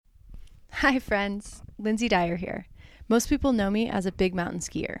Hi friends, Lindsay Dyer here. Most people know me as a big mountain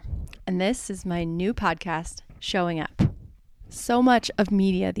skier, and this is my new podcast, Showing Up. So much of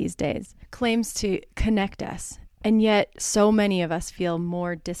media these days claims to connect us, and yet so many of us feel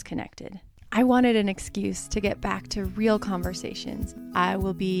more disconnected. I wanted an excuse to get back to real conversations. I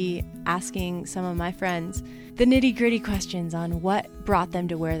will be asking some of my friends the nitty-gritty questions on what brought them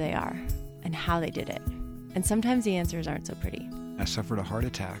to where they are and how they did it. And sometimes the answers aren't so pretty. I suffered a heart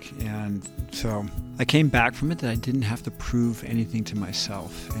attack, and so I came back from it that I didn't have to prove anything to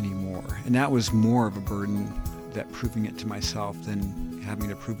myself anymore. And that was more of a burden, that proving it to myself than having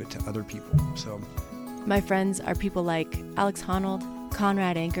to prove it to other people. So my friends are people like Alex Honnold,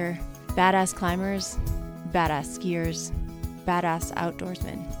 Conrad Anker, badass climbers, badass skiers, badass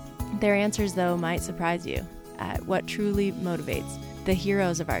outdoorsmen. Their answers, though, might surprise you at what truly motivates the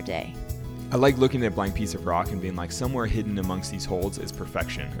heroes of our day. I like looking at a blank piece of rock and being like, somewhere hidden amongst these holds is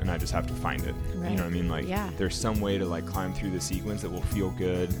perfection, and I just have to find it. Right. You know what I mean? Like, yeah. There's some way to like climb through the sequence that will feel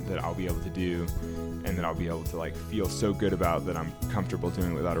good, that I'll be able to do, and that I'll be able to like feel so good about that I'm comfortable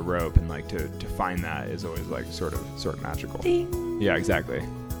doing without a rope. And like to find that is always like sort of magical. Ding. Yeah, exactly.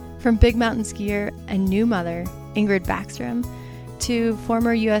 From big mountain skier and new mother Ingrid Backstrom to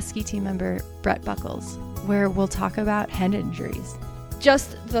former U.S. ski team member Brett Buckles, where we'll talk about head injuries.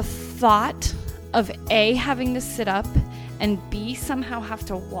 Just the thought of A, having to sit up, and B, somehow have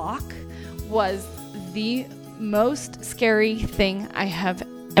to walk was the most scary thing I have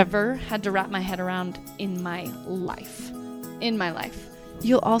ever had to wrap my head around in my life.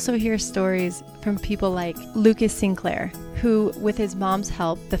 You'll also hear stories from people like Lucas Sinclair, who, with his mom's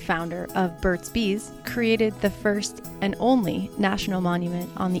help, the founder of Burt's Bees, created the first and only national monument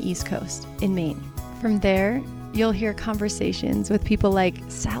on the East Coast in Maine. From there, you'll hear conversations with people like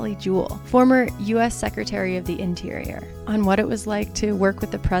Sally Jewell, former U.S. Secretary of the Interior, on what it was like to work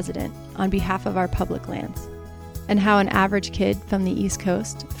with the president on behalf of our public lands, and how an average kid from the East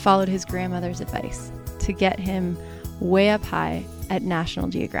Coast followed his grandmother's advice to get him way up high at National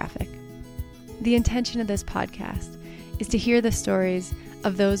Geographic. The intention of this podcast is to hear the stories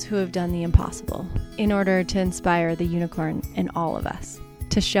of those who have done the impossible in order to inspire the unicorn in all of us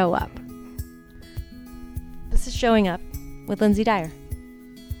to show up. This is Showing Up with Lindsay Dyer.